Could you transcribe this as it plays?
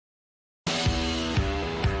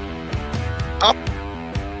Oh.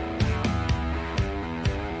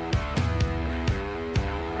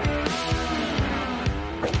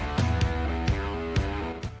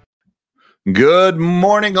 Good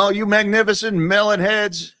morning, all you magnificent melon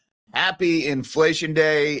heads. Happy Inflation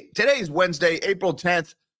Day. Today's Wednesday, April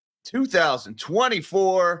 10th,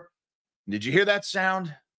 2024. Did you hear that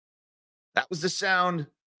sound? That was the sound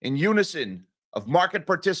in unison of market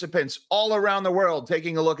participants all around the world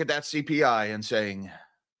taking a look at that CPI and saying,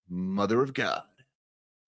 Mother of God.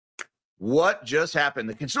 What just happened?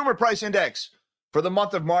 The Consumer Price Index for the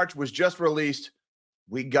month of March was just released.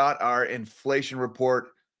 We got our inflation report.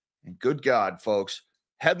 And good God, folks,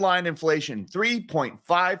 headline inflation,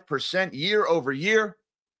 3.5% year over year.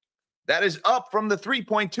 That is up from the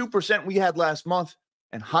 3.2% we had last month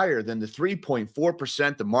and higher than the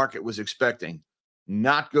 3.4% the market was expecting.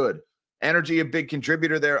 Not good. Energy, a big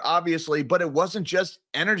contributor there, obviously, but it wasn't just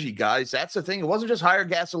energy, guys. That's the thing. It wasn't just higher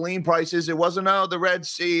gasoline prices. It wasn't, the Red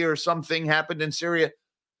Sea or something happened in Syria.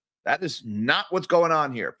 That is not what's going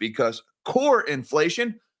on here, because core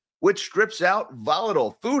inflation, which strips out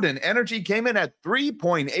volatile food and energy, came in at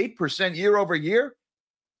 3.8% year over year.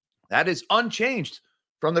 That is unchanged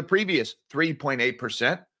from the previous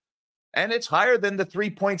 3.8%. And it's higher than the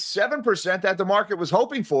 3.7% that the market was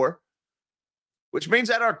hoping for, which means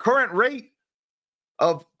that our current rate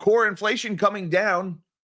of core inflation coming down,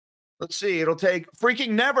 let's see, it'll take freaking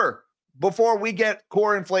never before we get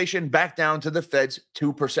core inflation back down to the Fed's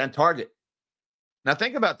 2% target. Now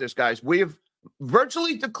think about this, guys. We have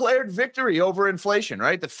virtually declared victory over inflation,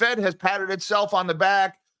 right? The Fed has patted itself on the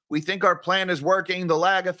back. We think our plan is working, the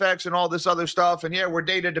lag effects and all this other stuff. And yeah, we're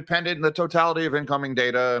data dependent in the totality of incoming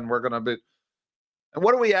data. And we're going to be, and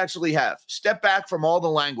what do we actually have? Step back from all the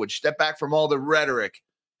language, step back from all the rhetoric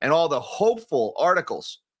and all the hopeful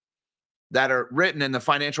articles that are written in the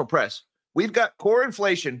financial press. We've got core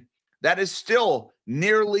inflation that is still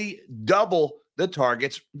nearly double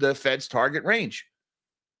the Fed's target range.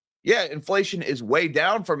 Yeah, inflation is way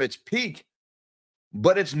down from its peak,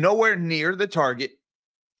 but it's nowhere near the target,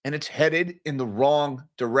 and it's headed in the wrong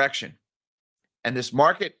direction. And this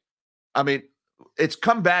market, I mean, it's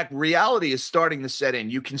come back. Reality is starting to set in.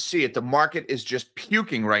 You can see it. The market is just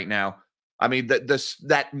puking right now. I mean,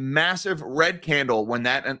 that massive red candle when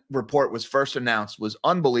that report was first announced was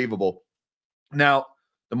unbelievable. Now,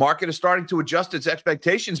 the market is starting to adjust its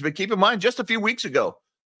expectations, but keep in mind, just a few weeks ago,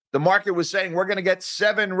 the market was saying we're going to get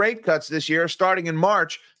 7 rate cuts this year starting in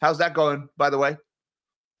March. How's that going, by the way?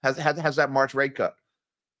 How's that March rate cut?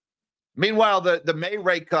 Meanwhile, the May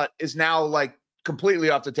rate cut is now like completely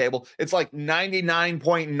off the table. It's like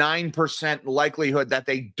 99.9% likelihood that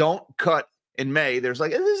they don't cut in May. There's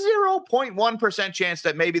like a 0.1% chance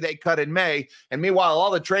that maybe they cut in May. And meanwhile, all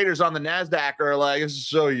the traders on the NASDAQ are like,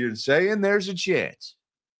 so you're saying there's a chance?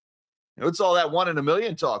 It's all that 1 in a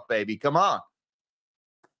million talk, baby. Come on.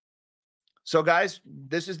 So, guys,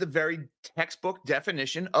 this is the very textbook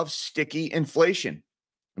definition of sticky inflation.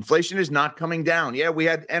 Inflation is not coming down. Yeah, we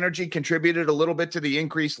had energy contributed a little bit to the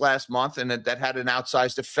increase last month, and that had an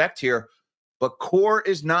outsized effect here. But core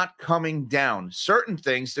is not coming down. Certain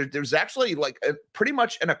things, there's actually like pretty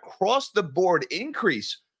much an across-the-board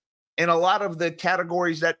increase in a lot of the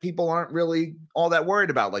categories that people aren't really all that worried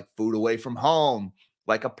about, like food away from home,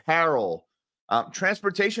 like apparel.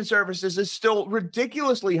 Transportation services is still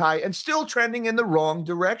ridiculously high and still trending in the wrong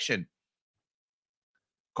direction.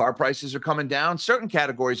 Car prices are coming down. Certain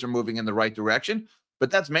categories are moving in the right direction, but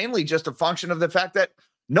that's mainly just a function of the fact that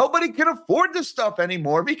nobody can afford this stuff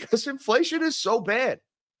anymore because inflation is so bad.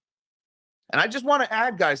 And I just want to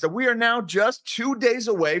add, guys, that we are now just 2 days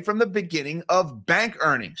away from the beginning of bank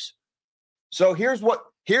earnings. So here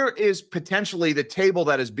is potentially the table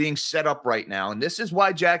that is being set up right now. And this is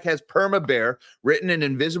why Jack has Perma Bear written in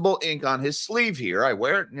invisible ink on his sleeve here. I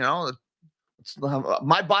wear it,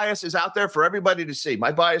 my bias is out there for everybody to see.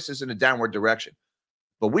 My bias is in a downward direction.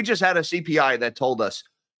 But we just had a CPI that told us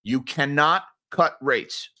you cannot cut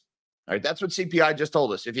rates. All right, that's what CPI just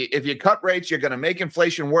told us. If you cut rates, you're going to make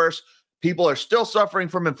inflation worse. People are still suffering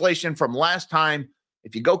from inflation from last time.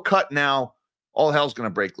 If you go cut now, all hell's going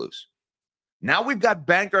to break loose. Now we've got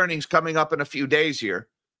bank earnings coming up in a few days here.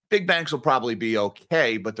 Big banks will probably be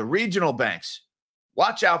okay, but the regional banks,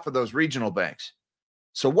 watch out for those regional banks.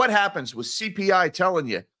 So what happens with CPI telling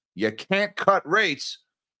you you can't cut rates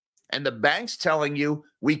and the banks telling you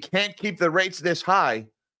we can't keep the rates this high?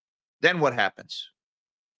 Then what happens?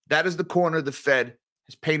 That is the corner the Fed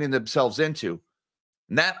has painted themselves into.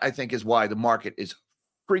 And that, I think, is why the market is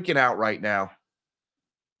freaking out right now.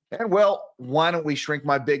 And, well, why don't we shrink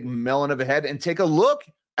my big melon of a head and take a look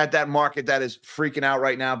at that market that is freaking out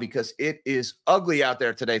right now, because it is ugly out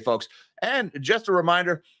there today, folks. And just a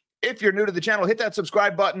reminder, if you're new to the channel, hit that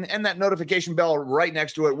subscribe button and that notification bell right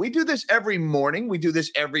next to it. We do this every morning. We do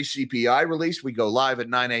this every CPI release. We go live at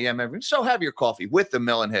 9 a.m. So have your coffee with the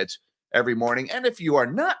Melonheads every morning. And if you are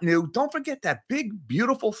not new, don't forget that big,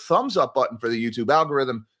 beautiful thumbs up button for the YouTube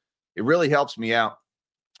algorithm. It really helps me out.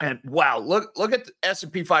 And wow, look at the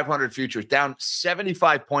S&P 500 futures down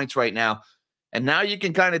 75 points right now. And now you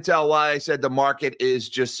can kind of tell why I said the market is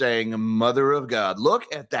just saying, mother of God. Look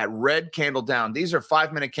at that red candle down. These are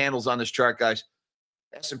 5-minute candles on this chart, guys.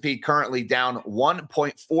 S&P currently down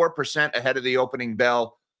 1.4% ahead of the opening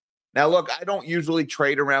bell. Now, look, I don't usually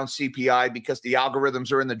trade around CPI because the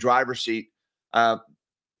algorithms are in the driver's seat. I'm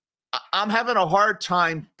having a hard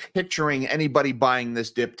time picturing anybody buying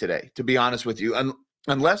this dip today, to be honest with you,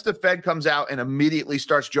 unless the Fed comes out and immediately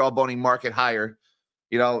starts jawboning market higher.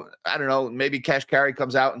 You know, I don't know, maybe Cash Carey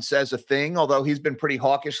comes out and says a thing, although he's been pretty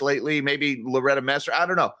hawkish lately. Maybe Loretta Messer, I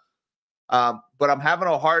don't know. But I'm having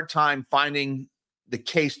a hard time finding the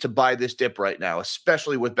case to buy this dip right now,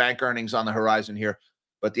 especially with bank earnings on the horizon here.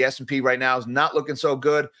 But the S&P right now is not looking so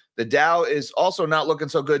good. The Dow is also not looking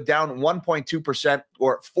so good, down 1.2%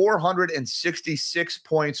 or 466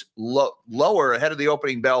 points lower ahead of the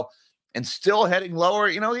opening bell. And still heading lower.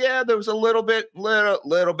 You know, yeah, there was a little bit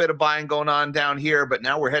of buying going on down here, but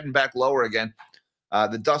now we're heading back lower again.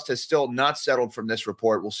 The dust has still not settled from this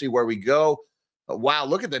report. We'll see where we go. Wow,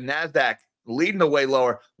 look at the NASDAQ leading the way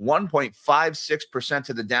lower, 1.56%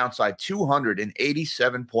 to the downside,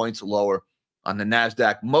 287 points lower on the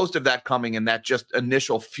NASDAQ. Most of that coming in that just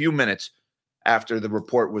initial few minutes after the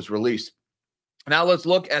report was released. Now let's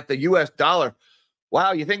look at the U.S. dollar.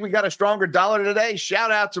 Wow, you think we got a stronger dollar today?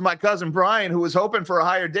 Shout out to my cousin Brian, who was hoping for a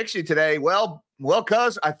higher Dixie today. Well,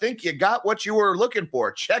 cuz, I think you got what you were looking for.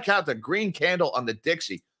 Check out the green candle on the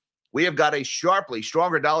Dixie. We have got a sharply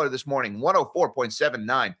stronger dollar this morning,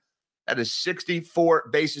 104.79. That is 64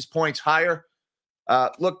 basis points higher.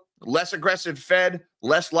 Look, less aggressive Fed,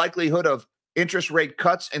 less likelihood of interest rate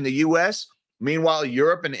cuts in the U.S. Meanwhile,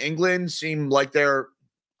 Europe and England seem like they're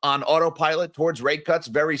on autopilot towards rate cuts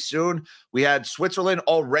very soon. We had Switzerland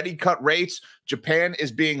already cut rates. Japan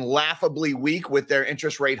is being laughably weak with their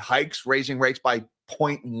interest rate hikes, raising rates by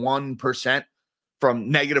 0.1% from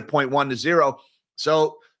negative 0.1 to 0.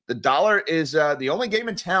 So the dollar is the only game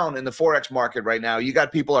in town in the Forex market right now. You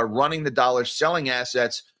got people are running the dollar, selling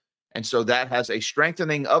assets, and so that has a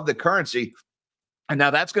strengthening of the currency. And now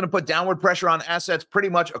that's going to put downward pressure on assets pretty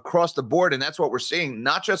much across the board, and that's what we're seeing,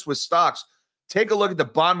 not just with stocks. Take a look at the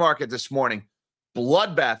bond market this morning.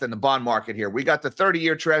 Bloodbath in the bond market here. We got the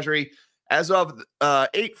 30-year Treasury as of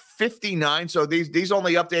 8:59. So these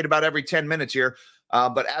only update about every 10 minutes here.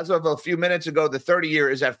 But as of a few minutes ago, the 30-year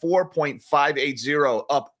is at 4.580,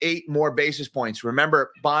 up 8 more basis points.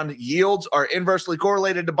 Remember, bond yields are inversely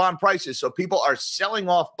correlated to bond prices. So people are selling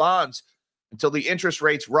off bonds until the interest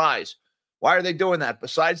rates rise. Why are they doing that?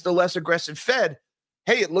 Besides the less aggressive Fed,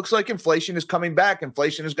 hey, it looks like inflation is coming back.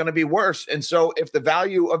 Inflation is going to be worse. And so if the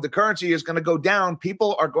value of the currency is going to go down,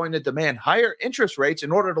 people are going to demand higher interest rates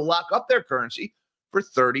in order to lock up their currency for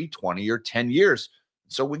 30, 20, or 10 years.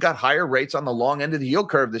 So we got higher rates on the long end of the yield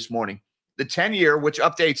curve this morning. The 10-year, which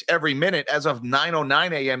updates every minute as of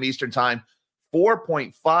 9:09 a.m. Eastern time,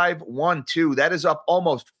 4.512. That is up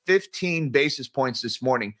almost 15 basis points this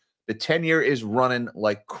morning. The 10-year is running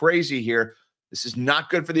like crazy here. This is not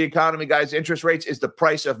good for the economy, guys. Interest rates is the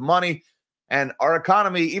price of money. And our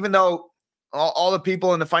economy, even though all the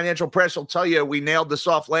people in the financial press will tell you we nailed the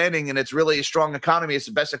soft landing and it's really a strong economy, it's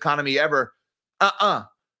the best economy ever. That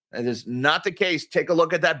is not the case. Take a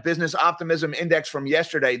look at that business optimism index from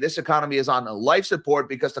yesterday. This economy is on life support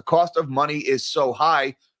because the cost of money is so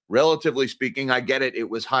high. Relatively speaking, I get it. It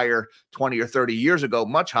was higher 20 or 30 years ago,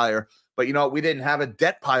 much higher. But, you know, we didn't have a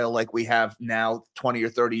debt pile like we have now 20 or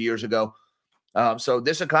 30 years ago. So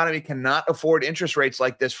this economy cannot afford interest rates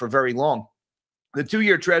like this for very long. The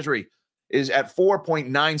 2-year Treasury is at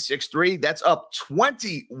 4.963. That's up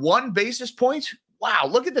 21 basis points. Wow,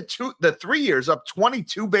 look at the 3 years up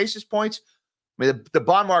 22 basis points. I mean, the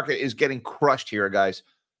bond market is getting crushed here, guys.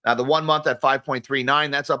 Now, the 1 month at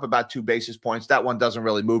 5.39, that's up about 2 basis points. That one doesn't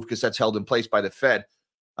really move because that's held in place by the Fed.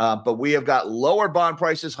 But we have got lower bond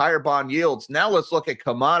prices, higher bond yields. Now let's look at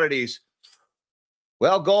commodities.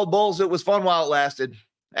 Well, gold bulls, it was fun while it lasted.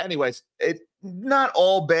 Anyways, not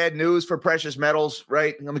all bad news for precious metals,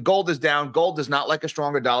 right? I mean, gold is down. Gold does not like a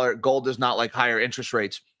stronger dollar. Gold does not like higher interest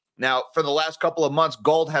rates. Now, for the last couple of months,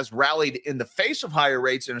 gold has rallied in the face of higher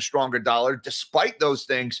rates and a stronger dollar, despite those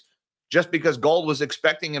things, just because gold was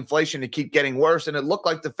expecting inflation to keep getting worse, and it looked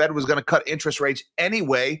like the Fed was going to cut interest rates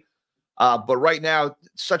anyway. But right now,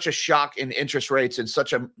 such a shock in interest rates and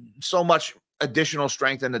so much additional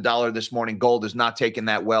strength in the dollar this morning. Gold is not taking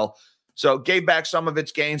that well. So gave back some of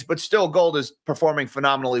its gains, but still gold is performing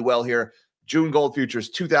phenomenally well here. June gold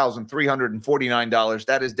futures, $2,349.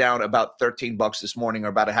 That is down about 13 bucks this morning, or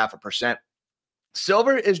about 0.5%.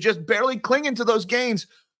 Silver is just barely clinging to those gains.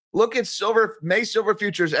 Look at silver, May silver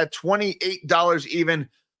futures at $28 even,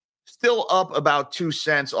 still up about 2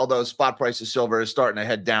 cents, although spot price of silver is starting to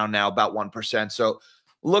head down now about 1%. So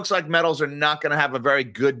looks like metals are not going to have a very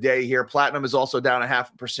good day here. Platinum is also down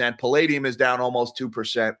 0.5%. Palladium is down almost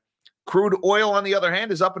 2%. Crude oil, on the other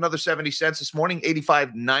hand, is up another 70 cents this morning,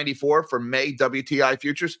 85.94 for May WTI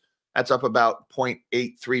futures. That's up about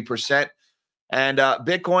 0.83%. And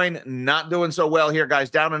Bitcoin not doing so well here, guys.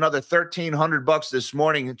 Down another 1,300 bucks this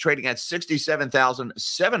morning, trading at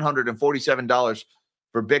 $67,747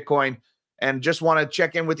 for Bitcoin. And just want to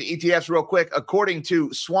check in with the ETFs real quick. According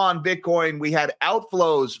to Swan Bitcoin, we had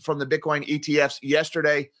outflows from the Bitcoin ETFs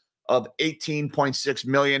yesterday of 18.6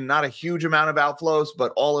 million. Not a huge amount of outflows,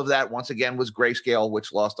 but all of that, once again, was Grayscale,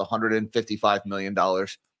 which lost $155 million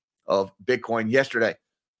of Bitcoin yesterday.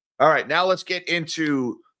 All right, now let's get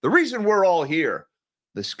into the reason we're all here,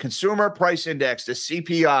 this consumer price index, the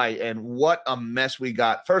CPI, and what a mess we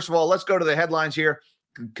got. First of all, let's go to the headlines here.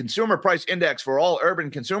 Consumer price index for all urban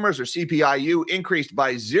consumers, or CPIU, increased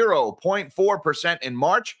by 0.4% in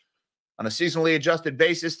March. On a seasonally adjusted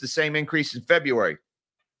basis, the same increase in February.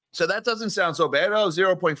 So that doesn't sound so bad. Oh,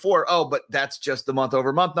 0.4. Oh, but that's just the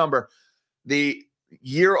month-over-month number. The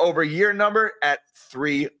year-over-year number at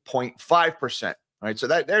 3.5%. All right, so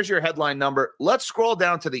there's your headline number. Let's scroll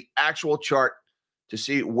down to the actual chart to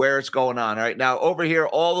see where it's going on. All right, now over here,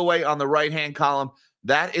 all the way on the right-hand column,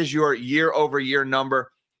 that is your year-over-year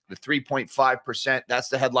number, the 3.5%. That's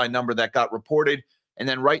the headline number that got reported. And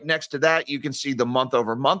then right next to that, you can see the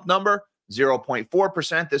month-over-month number,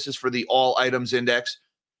 0.4%. This is for the all items index.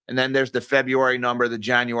 And then there's the February number, the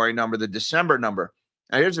January number, the December number.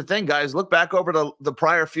 Now, here's the thing, guys. Look back over the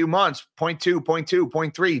prior few months, 0.2, 0.2,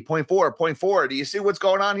 0.3, 0.4, 0.4. Do you see what's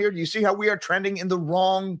going on here? Do you see how we are trending in the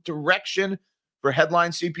wrong direction for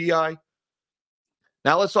headline CPI?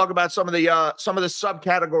 Now, let's talk about some of the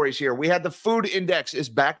subcategories here. We had the food index is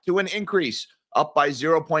back to an increase, up by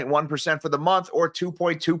 0.1% for the month, or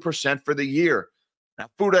 2.2% for the year. Now,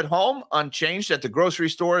 food at home, unchanged. At the grocery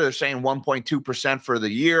store, they're saying 1.2% for the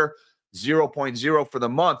year, 0.0 for the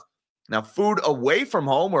month. Now, food away from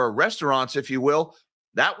home, or restaurants, if you will,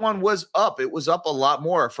 that one was up. It was up a lot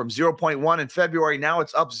more, from 0.1 in February. Now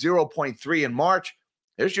it's up 0.3 in March.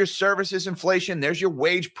 There's your services inflation. There's your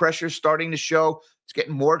wage pressure starting to show. It's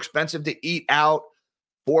getting more expensive to eat out,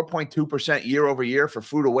 4.2% year over year for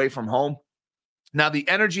food away from home. Now, the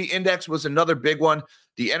energy index was another big one.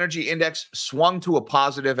 The energy index swung to a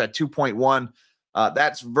positive at 2.1.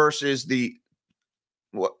 That's versus the,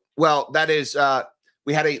 well, that is,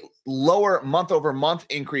 we had a lower month-over-month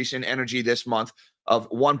increase in energy this month of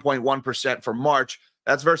 1.1% for March.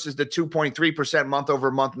 That's versus the 2.3%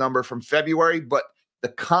 month-over-month number from February. But the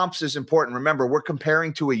comps is important. Remember, we're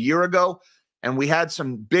comparing to a year ago, and we had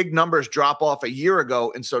some big numbers drop off a year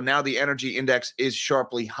ago. And so now the energy index is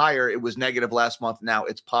sharply higher. It was negative last month. Now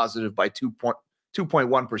it's positive by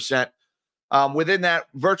 2.1%. Within that,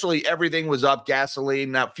 virtually everything was up.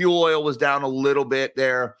 Gasoline. Now, fuel oil was down a little bit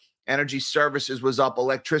there. Energy services was up.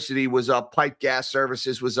 Electricity was up. Pipe gas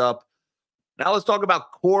services was up. Now let's talk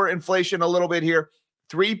about core inflation a little bit here.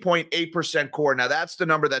 3.8% core. Now that's the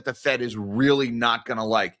number that the Fed is really not going to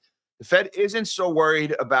like. The Fed isn't so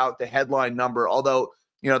worried about the headline number, although,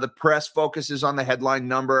 the press focuses on the headline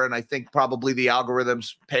number, and I think probably the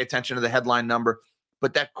algorithms pay attention to the headline number.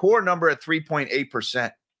 But that core number at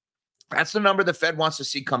 3.8%, that's the number the Fed wants to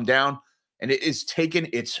see come down, and it is taking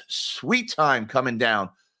its sweet time coming down.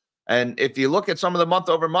 And if you look at some of the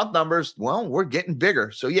month-over-month numbers, well, we're getting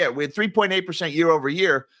bigger. So, yeah, we had 3.8% year over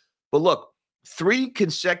year. But look, 3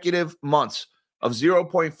 consecutive months of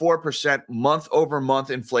 0.4% month-over-month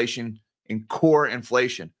inflation in core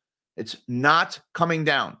inflation. It's not coming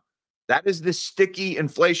down. That is the sticky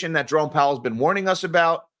inflation that Jerome Powell has been warning us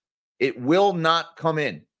about. It will not come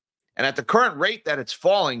in. And at the current rate that it's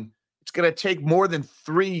falling, it's going to take more than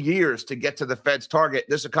 3 years to get to the Fed's target.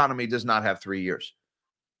 This economy does not have 3 years.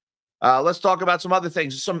 Let's talk about some other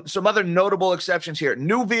things, some other notable exceptions here.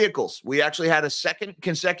 New vehicles. We actually had a second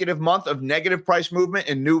consecutive month of negative price movement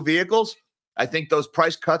in new vehicles. I think those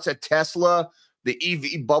price cuts at Tesla, the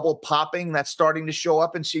EV bubble popping, that's starting to show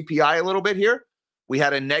up in CPI a little bit here. We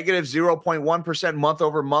had a negative 0.1%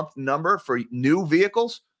 month-over-month number for new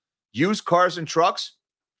vehicles. Used cars and trucks,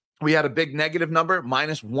 we had a big negative number,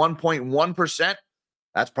 minus 1.1%.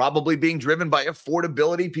 That's probably being driven by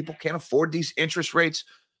affordability. People can't afford these interest rates.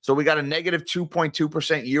 So we got a negative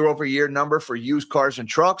 2.2% year over year number for used cars and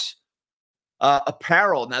trucks.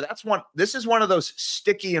 Apparel. Now this is one of those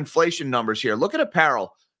sticky inflation numbers here. Look at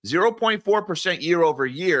apparel, 0.4% year over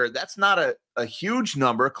year. That's not a huge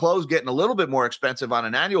number. Clothes getting a little bit more expensive on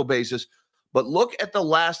an annual basis. But look at the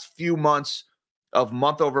last few months of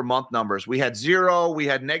month over month numbers. We had 0, we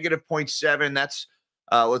had negative 0.7. That's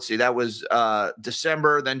let's see, that was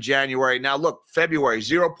December, then January. Now look, February,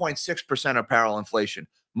 0.6% apparel inflation.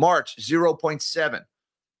 March, 0.7. All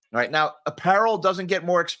right, now apparel doesn't get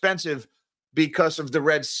more expensive because of the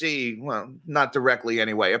Red Sea. Well, not directly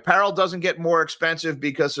anyway. Apparel doesn't get more expensive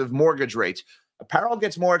because of mortgage rates. Apparel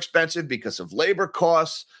gets more expensive because of labor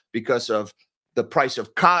costs, because of the price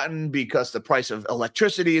of cotton, because the price of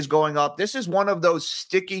electricity is going up. This is one of those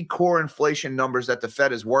sticky core inflation numbers that the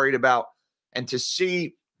Fed is worried about. And to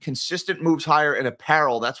see consistent moves higher in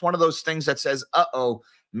apparel, that's one of those things that says, uh-oh,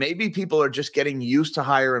 maybe people are just getting used to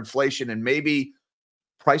higher inflation, and maybe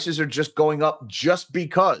prices are just going up just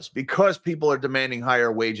because people are demanding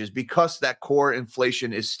higher wages, because that core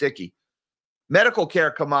inflation is sticky. Medical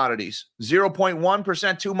care commodities,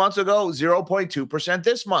 0.1% 2 months ago, 0.2%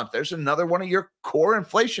 this month. There's another one of your core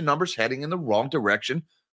inflation numbers heading in the wrong direction,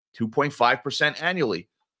 2.5% annually.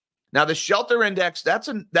 Now, the shelter index, that's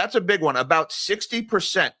a big one. About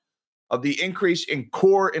 60% of the increase in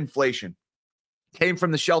core inflation came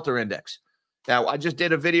from the shelter index. Now, I just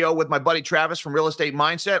did a video with my buddy Travis from Real Estate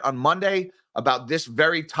Mindset on Monday about this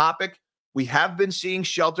very topic. We have been seeing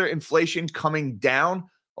shelter inflation coming down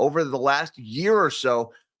over the last year or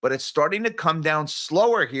so, but it's starting to come down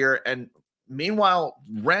slower here. And meanwhile,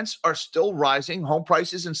 rents are still rising. Home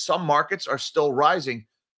prices in some markets are still rising.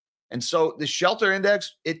 And so the shelter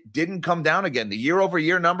index, it didn't come down again. The year over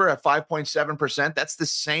year number at 5.7%, that's the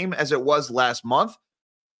same as it was last month.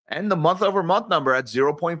 And the month over month number at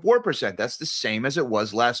 0.4%, that's the same as it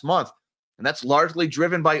was last month. And that's largely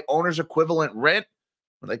driven by owner's equivalent rent.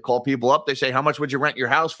 When they call people up, they say, how much would you rent your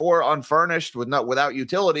house for unfurnished without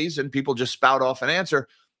utilities? And people just spout off an answer.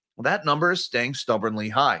 Well, that number is staying stubbornly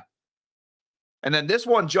high. And then this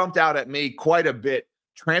one jumped out at me quite a bit,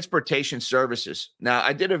 transportation services. Now,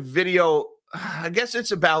 I did a video, I guess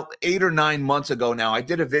it's about 8 or 9 months ago now. I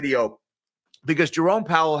did a video because Jerome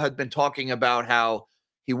Powell had been talking about how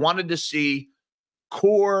he wanted to see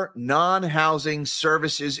core non-housing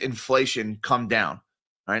services inflation come down.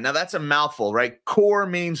 All right, now that's a mouthful, right? Core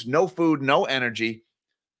means no food, no energy.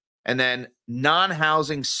 And then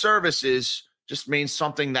non-housing services just means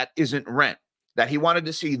something that isn't rent, that he wanted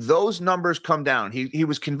to see those numbers come down. He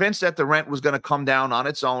was convinced that the rent was going to come down on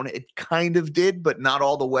its own. It kind of did, but not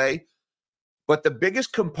all the way. But the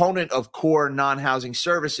biggest component of core non-housing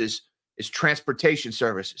services is transportation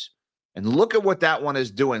services. And look at what that one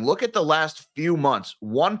is doing. Look at the last few months,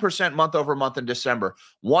 1% month over month in December,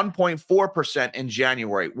 1.4% in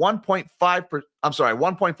January,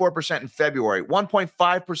 1.4% in February,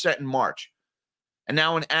 1.5% in March, and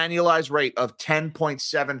now an annualized rate of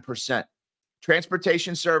 10.7%.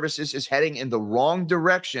 Transportation services is heading in the wrong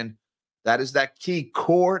direction. That is that key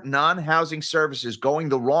core non-housing services going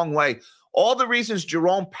the wrong way. All the reasons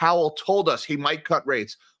Jerome Powell told us he might cut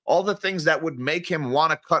rates, all the things that would make him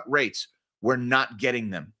want to cut rates, we're not getting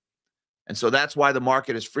them. And so that's why the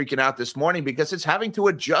market is freaking out this morning, because it's having to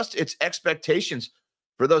adjust its expectations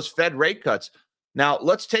for those Fed rate cuts. Now,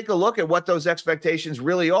 let's take a look at what those expectations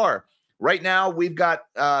really are. Right now, we've got,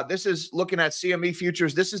 this is looking at CME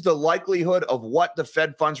futures. This is the likelihood of what the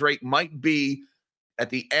Fed funds rate might be at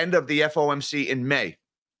the end of the FOMC in May.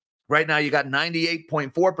 Right now, you got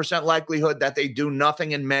 98.4% likelihood that they do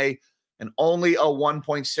nothing in May, and only a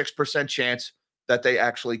 1.6% chance that they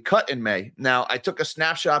actually cut in May. Now, I took a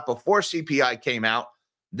snapshot before CPI came out.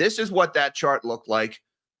 This is what that chart looked like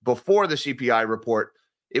before the CPI report.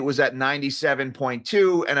 It was at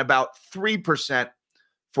 97.2 and about 3%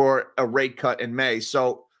 for a rate cut in May.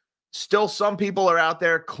 So still some people are out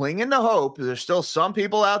there clinging to hope. There's still some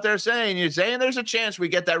people out there saying, you're saying there's a chance we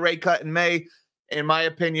get that rate cut in May. In my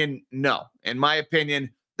opinion, no. In my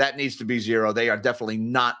opinion, that needs to be zero. They are definitely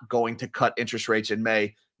not going to cut interest rates in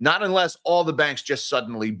May, not unless all the banks just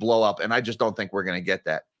suddenly blow up. And I just don't think we're going to get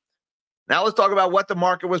that. Now let's talk about what the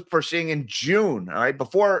market was foreseeing in June. All right,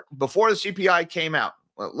 before the CPI came out.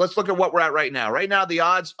 Well, let's look at what we're at right now. Right now, the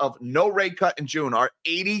odds of no rate cut in June are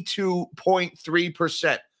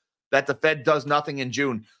 82.3% that the Fed does nothing in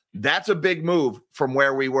June. That's a big move from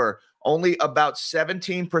where we were. Only about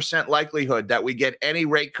 17% likelihood that we get any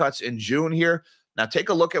rate cuts in June here. Now take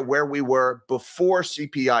a look at where we were before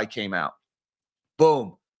CPI came out.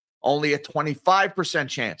 Boom. Only a 25%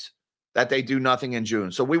 chance that they do nothing in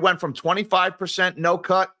June. So we went from 25% no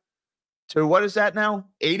cut to what is that now?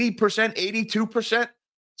 80%, 82%.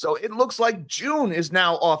 So it looks like June is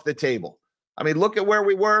now off the table. I mean, look at where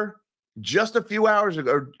we were just a few hours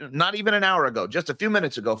ago, or not even an hour ago, just a few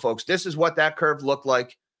minutes ago, folks. This is what that curve looked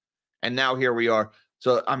like. And now here we are.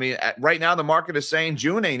 So, I mean, right now the market is saying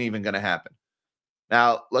June ain't even going to happen.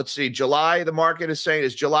 Now, let's see. July, the market is saying,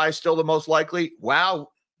 is July still the most likely? Wow.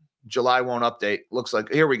 July won't update. Looks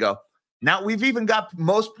like, here we go. Now we've even got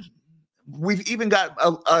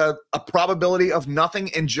a probability of nothing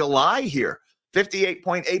in July here.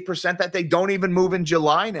 58.8% that they don't even move in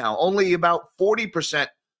July now. Only about 40%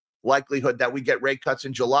 likelihood that we get rate cuts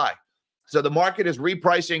in July. So the market is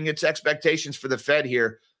repricing its expectations for the Fed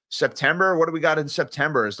here. September, what do we got in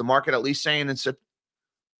September? Is the market at least saying in September?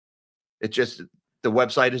 It just, the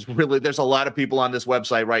website is really, there's a lot of people on this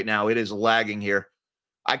website right now. It is lagging here.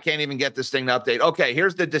 I can't even get this thing to update. Okay,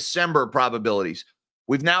 here's the December probabilities.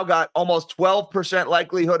 We've now got almost 12%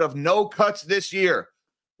 likelihood of no cuts this year.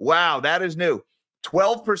 Wow, that is new.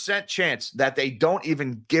 12% chance that they don't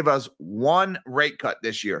even give us one rate cut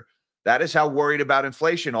this year. That is how worried about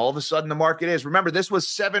inflation all of a sudden the market is. Remember, this was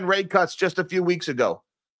 7 rate cuts just a few weeks ago.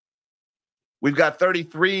 We've got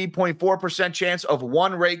 33.4% chance of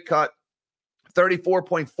one rate cut,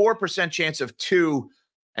 34.4% chance of 2,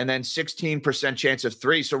 and then 16% chance of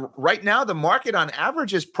 3. So right now, the market on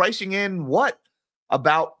average is pricing in what?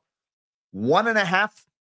 About 1.5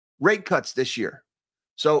 rate cuts this year.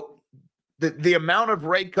 So the amount of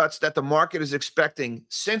rate cuts that the market is expecting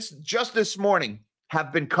since just this morning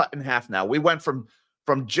have been cut in half now. We went from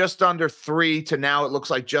just under 3 to now it looks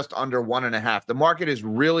like just under 1.5. The market is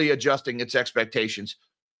really adjusting its expectations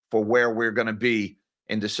for where we're going to be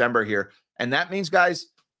in December here. And that means, guys,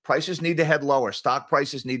 prices need to head lower. Stock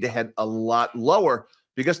prices need to head a lot lower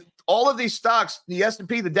because all of these stocks, the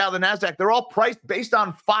S&P, the Dow, the NASDAQ, they're all priced based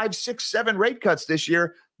on 5, 6, 7 rate cuts this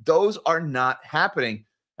year. Those are not happening.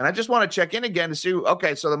 And I just want to check in again to see,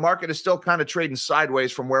 okay, so the market is still kind of trading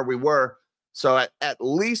sideways from where we were. So at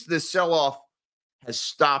least this sell-off has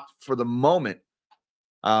stopped for the moment.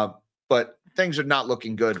 But things are not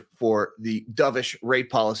looking good for the dovish rate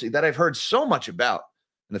policy that I've heard so much about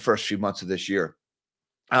in the first few months of this year.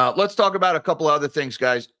 Let's talk about a couple of other things,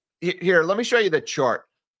 guys. Here, let me show you the chart.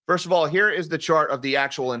 First of all, here is the chart of the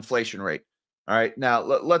actual inflation rate. All right, now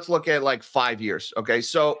let's look at like 5 years. Okay,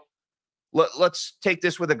 so let's take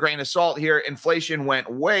this with a grain of salt here. Inflation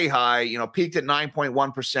went way high, peaked at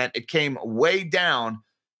 9.1%. It came way down,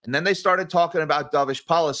 and then they started talking about dovish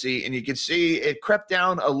policy, and you can see it crept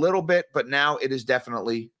down a little bit, but now it is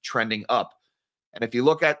definitely trending up. And if you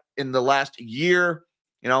look at in the last year,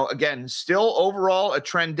 again, still overall a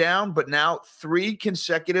trend down, but now 3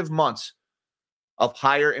 consecutive months of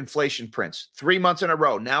higher inflation prints, 3 months in a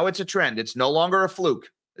row. Now it's a trend. It's no longer a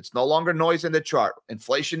fluke. It's no longer noise in the chart.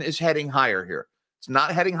 Inflation is heading higher here. It's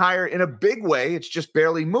not heading higher in a big way. It's just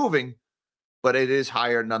barely moving, but it is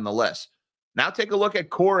higher nonetheless. Now take a look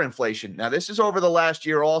at core inflation. Now this is over the last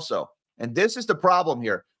year also. And this is the problem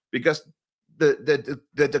here because the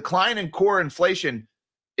decline in core inflation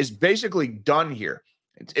is basically done here.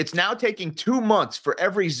 It's now taking 2 months for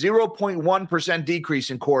every 0.1%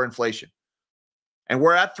 decrease in core inflation. And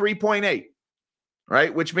we're at 3.8,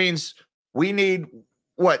 right? Which means we need,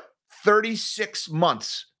 36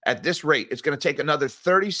 months at this rate. It's going to take another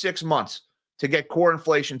 36 months to get core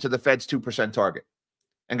inflation to the Fed's 2% target.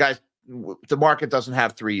 And guys, the market doesn't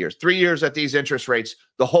have 3 years. 3 years at these interest rates,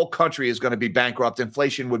 the whole country is going to be bankrupt.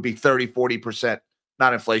 Inflation would be 30, 40%.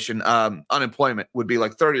 Not inflation, unemployment would be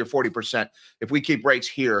like 30 or 40% if we keep rates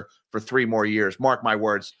here for 3 more years. Mark my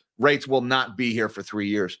words, rates will not be here for 3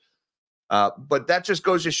 years. But that just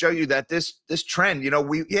goes to show you that this trend,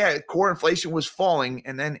 core inflation was falling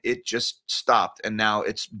and then it just stopped and now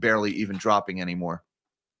it's barely even dropping anymore.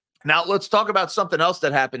 Now let's talk about something else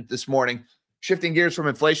that happened this morning, shifting gears from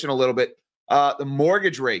inflation a little bit. The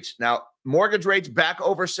mortgage rates. Now, mortgage rates back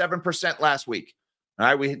over 7% last week. All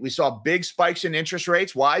right, we saw big spikes in interest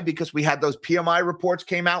rates. Why? Because we had those PMI reports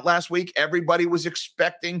came out last week. Everybody was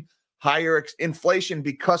expecting higher inflation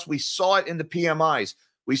because we saw it in the PMIs.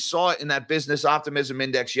 We saw it in that business optimism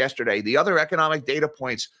index yesterday. The other economic data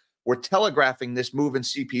points were telegraphing this move in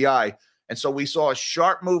CPI. And so we saw a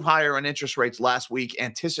sharp move higher on interest rates last week,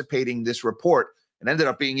 anticipating this report, and ended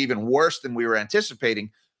up being even worse than we were anticipating.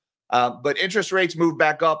 But interest rates moved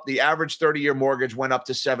back up. The average 30-year mortgage went up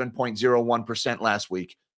to 7.01% last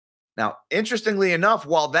week. Now, interestingly enough,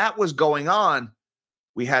 while that was going on,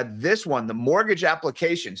 we had this one, the mortgage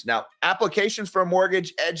applications. Now, applications for a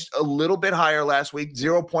mortgage edged a little bit higher last week,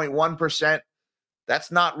 0.1%.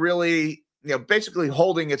 That's not really basically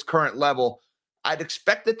holding its current level. I'd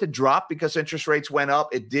expect it to drop because interest rates went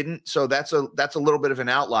up. It didn't, so that's a little bit of an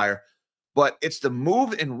outlier. But it's the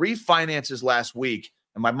move in refinances last week,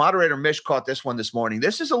 and my moderator Mish caught this one this morning.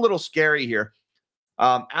 This is a little scary here.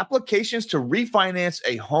 Applications to refinance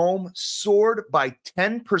a home soared by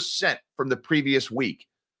 10% from the previous week,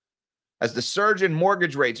 as the surge in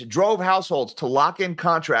mortgage rates drove households to lock in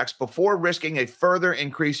contracts before risking a further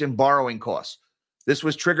increase in borrowing costs. This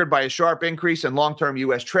was triggered by a sharp increase in long-term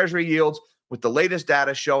U.S. Treasury yields, with the latest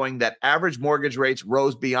data showing that average mortgage rates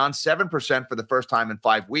rose beyond 7% for the first time in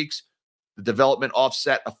 5 weeks. The development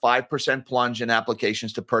offset a 5% plunge in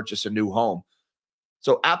applications to purchase a new home.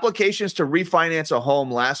 So applications to refinance a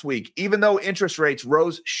home last week, even though interest rates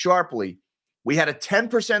rose sharply, we had a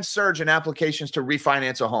 10% surge in applications to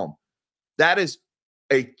refinance a home. That is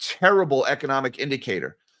a terrible economic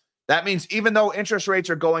indicator. That means even though interest rates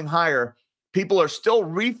are going higher, people are still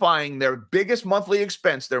refining their biggest monthly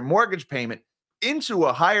expense, their mortgage payment, into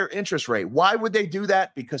a higher interest rate. Why would they do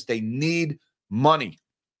that? Because they need money.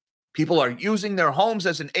 People are using their homes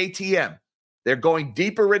as an ATM. They're going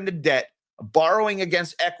deeper into debt, borrowing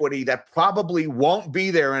against equity that probably won't be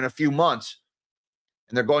there in a few months.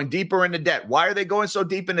 And they're going deeper into debt. Why are they going so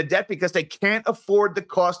deep into debt? Because they can't afford the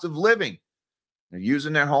cost of living. They're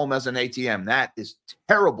using their home as an ATM. That is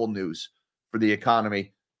terrible news for the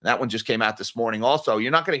economy. That one just came out this morning. Also,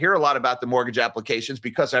 you're not going to hear a lot about the mortgage applications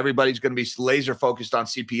because everybody's going to be laser focused on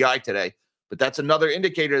CPI today. But that's another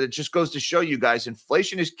indicator that just goes to show you guys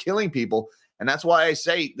inflation is killing people. And that's why I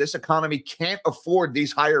say this economy can't afford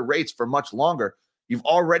these higher rates for much longer. You've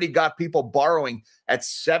already got people borrowing at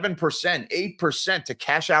 7%, 8% to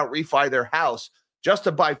cash out, refi their house just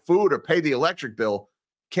to buy food or pay the electric bill.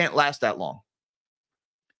 Can't last that long.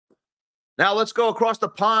 Now let's go across the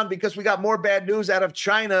pond because we got more bad news out of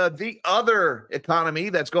China, the other economy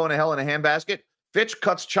that's going to hell in a handbasket. Fitch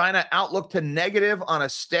cuts China outlook to negative on a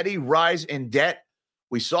steady rise in debt.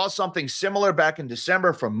 We saw something similar back in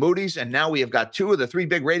December from Moody's, and now we have got 2 of the 3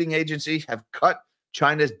 big rating agencies have cut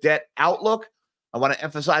China's debt outlook. I want to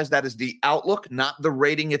emphasize that is the outlook, not the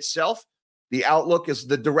rating itself. The outlook is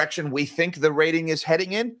the direction we think the rating is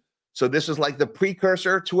heading in. So this is like the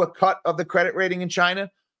precursor to a cut of the credit rating in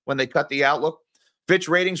China when they cut the outlook. Fitch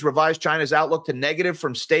Ratings revised China's outlook to negative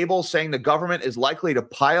from stable, saying the government is likely to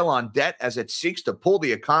pile on debt as it seeks to pull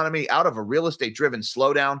the economy out of a real estate-driven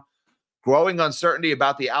slowdown. Growing uncertainty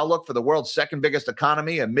about the outlook for the world's second biggest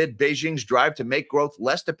economy amid Beijing's drive to make growth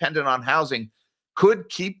less dependent on housing could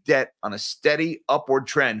keep debt on a steady upward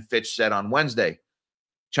trend, Fitch said on Wednesday.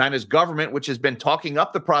 China's government, which has been talking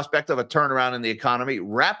up the prospect of a turnaround in the economy,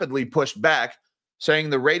 rapidly pushed back,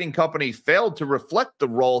 saying the rating company failed to reflect the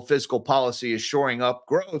role fiscal policy is shoring up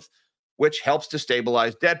growth, which helps to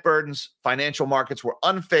stabilize debt burdens. Financial markets were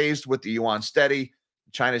unfazed with the yuan steady.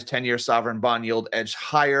 China's 10-year sovereign bond yield edged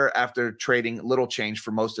higher after trading little change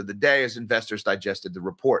for most of the day as investors digested the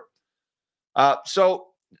report. So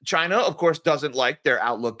China, of course, doesn't like their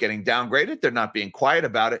outlook getting downgraded. They're not being quiet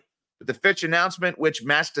about it. But the Fitch announcement, which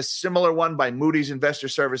matched a similar one by Moody's Investor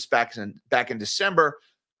Service back in December,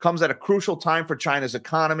 comes at a crucial time for China's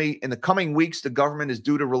economy. In the coming weeks, the government is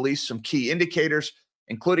due to release some key indicators,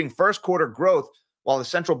 including first quarter growth, while the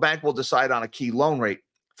central bank will decide on a key loan rate.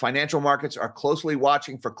 Financial markets are closely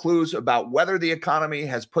watching for clues about whether the economy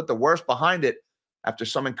has put the worst behind it after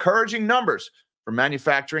some encouraging numbers for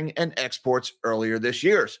manufacturing and exports earlier this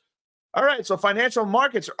year. All right, so financial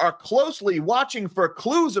markets are closely watching for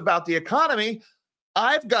clues about the economy.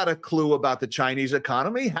 I've got a clue about the Chinese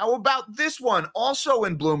economy. How about this one? Also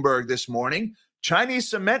in Bloomberg this morning, Chinese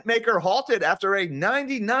cement maker halted after a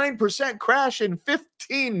 99% crash in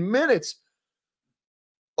 15 minutes.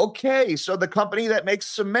 Okay, so the company that makes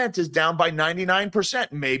cement is down by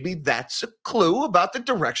 99%. Maybe that's a clue about the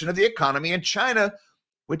direction of the economy in China,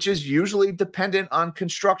 which is usually dependent on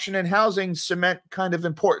construction and housing. Cement kind of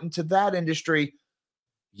important to that industry.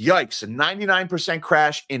 Yikes, a 99%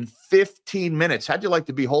 crash in 15 minutes. How'd you like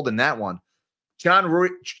to be holding that one? How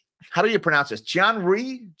do you pronounce this?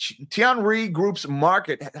 Tianri Group's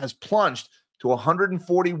market has plunged to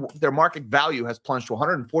 140. Their market value has plunged to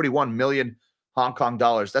 141 million Hong Kong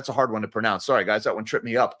dollars. That's a hard one to pronounce. Sorry, guys, that one tripped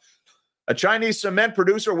me up. A Chinese cement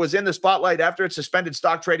producer was in the spotlight after it suspended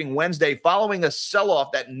stock trading Wednesday following a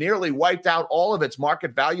sell-off that nearly wiped out all of its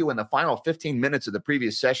market value in the final 15 minutes of the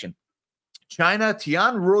previous session. China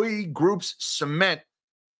Tianri Group's cement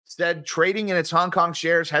said trading in its Hong Kong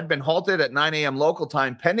shares had been halted at 9 a.m. local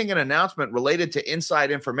time pending an announcement related to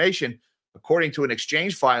inside information, according to an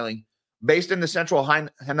exchange filing. Based in the central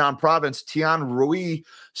Henan province, Tianri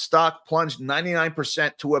stock plunged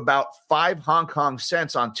 99% to about 5 Hong Kong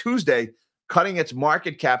cents on Tuesday cutting its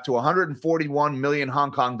market cap to 141 million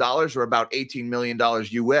Hong Kong dollars, or about $18 million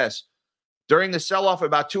US. During the sell-off,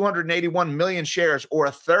 about 281 million shares, or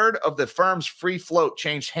a third of the firm's free float,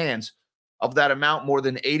 changed hands. Of that amount, more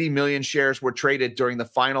than 80 million shares were traded during the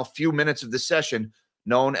final few minutes of the session,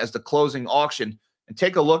 known as the closing auction. And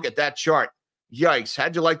take a look at that chart. Yikes,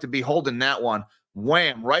 how'd you like to be holding that one?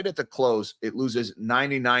 Wham, right at the close, it loses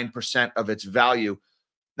 99% of its value.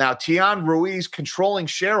 Now, Tian Rui's controlling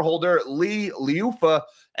shareholder, Li Liufa,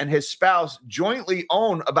 and his spouse jointly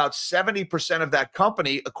own about 70% of that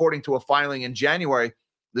company, according to a filing in January.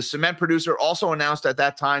 The cement producer also announced at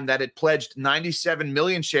that time that it pledged 97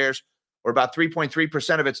 million shares, or about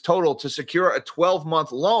 3.3% of its total, to secure a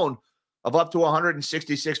 12-month loan of up to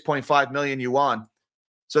 166.5 million yuan.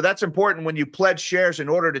 So that's important. When you pledge shares in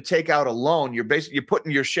order to take out a loan, you're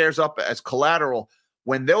putting your shares up as collateral.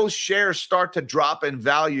 When those shares start to drop in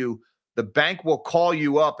value, the bank will call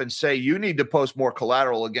you up and say, you need to post more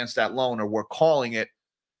collateral against that loan, or we're calling it.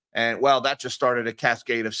 And, well, that just started a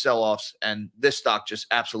cascade of sell-offs, and this stock just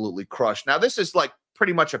absolutely crushed. Now, this is like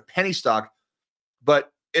pretty much a penny stock,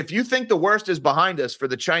 but if you think the worst is behind us for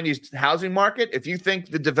the Chinese housing market, if you think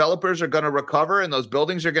the developers are going to recover and those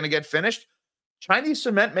buildings are going to get finished, Chinese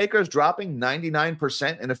cement makers dropping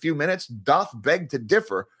 99% in a few minutes doth beg to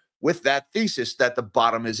differ with that thesis that the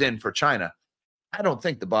bottom is in for China. I don't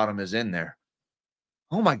think the bottom is in there.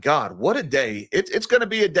 Oh, my God, what a day. It's going to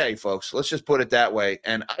be a day, folks. Let's just put it that way.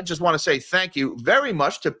 And I just want to say thank you very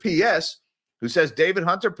much to PS, who says David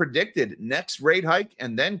Hunter predicted next rate hike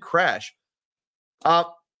and then crash.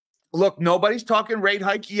 Look, nobody's talking rate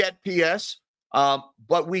hike yet, PS.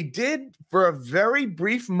 But we did, for a very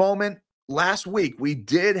brief moment last week, we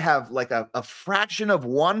did have like a fraction of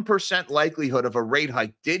 1% likelihood of a rate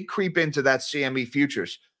hike did creep into that CME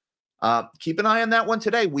futures. Keep an eye on that one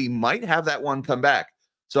today. We might have that one come back.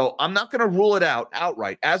 So I'm not going to rule it out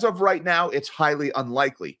outright. As of right now, it's highly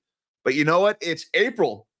unlikely. But you know what? It's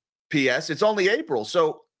April, PS. It's only April.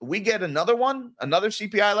 So we get another one, another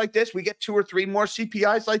CPI like this. We get 2 or 3 more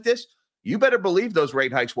CPIs like this. You better believe those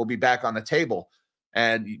rate hikes will be back on the table.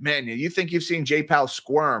 And, man, you think you've seen Jay Powell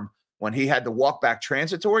squirm when he had to walk back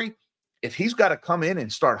transitory? If he's got to come in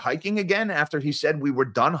and start hiking again after he said we were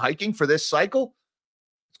done hiking for this cycle,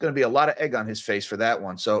 it's going to be a lot of egg on his face for that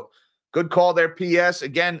one. So good call there, PS.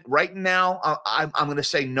 Again, right now, I'm going to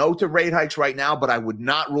say no to rate hikes right now, but I would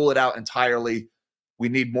not rule it out entirely. We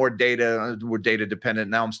need more data. We're data dependent.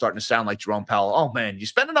 Now I'm starting to sound like Jerome Powell. Oh, man, you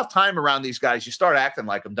spend enough time around these guys, you start acting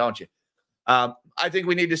like them, don't you? I think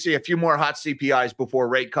we need to see a few more hot CPIs before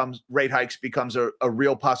rate hikes becomes a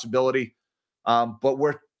real possibility. But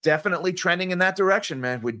we're definitely trending in that direction,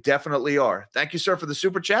 man. We definitely are. Thank you, sir, for the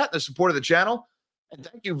super chat and the support of the channel. And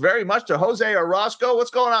thank you very much to Jose Orozco.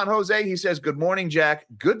 What's going on, Jose? He says, good morning, Jack.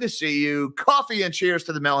 Good to see you. Coffee and cheers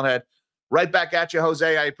to the Melonhead. Right back at you,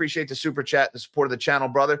 Jose. I appreciate the super chat, the support of the channel,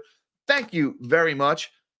 brother. Thank you very much.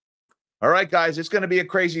 All right, guys, it's going to be a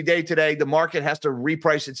crazy day today. The market has to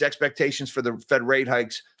reprice its expectations for the Fed rate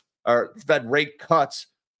hikes or Fed rate cuts.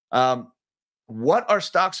 What are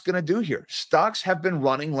stocks going to do here? Stocks have been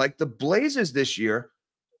running like the blazes this year,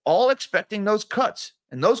 all expecting those cuts.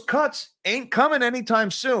 And those cuts ain't coming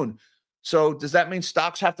anytime soon. So does that mean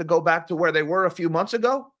stocks have to go back to where they were a few months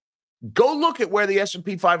ago? Go look at where the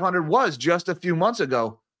S&P 500 was just a few months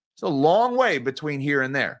ago. It's a long way between here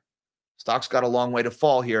and there. Stocks got a long way to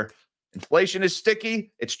fall here. Inflation is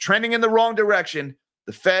sticky. It's trending in the wrong direction.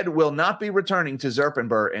 The Fed will not be returning to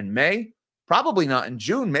Zerpenber in May, probably not in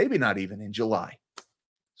June, maybe not even in July.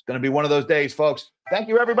 It's going to be one of those days, folks. Thank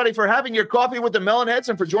you, everybody, for having your coffee with the Melonheads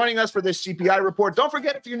and for joining us for this CPI report. Don't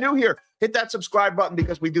forget, if you're new here, hit that subscribe button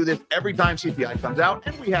because we do this every time CPI comes out,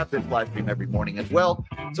 and we have this live stream every morning as well.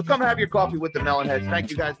 So come have your coffee with the Melonheads. Thank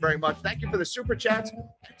you guys very much. Thank you for the super chats.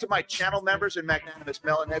 To my channel members and magnanimous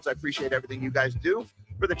Melonheads, I appreciate everything you guys do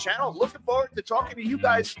for the channel. Looking forward to talking to you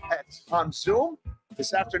guys on Zoom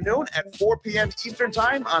this afternoon at 4 p.m. Eastern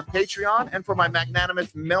time on Patreon, and for my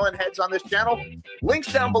magnanimous Melonheads on this channel.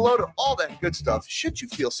 Links down below to all that good stuff, should you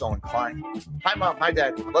feel so inclined. Hi, Mom. Hi,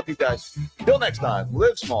 Dad. Love you guys. Till next time,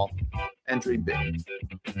 live small and dream big.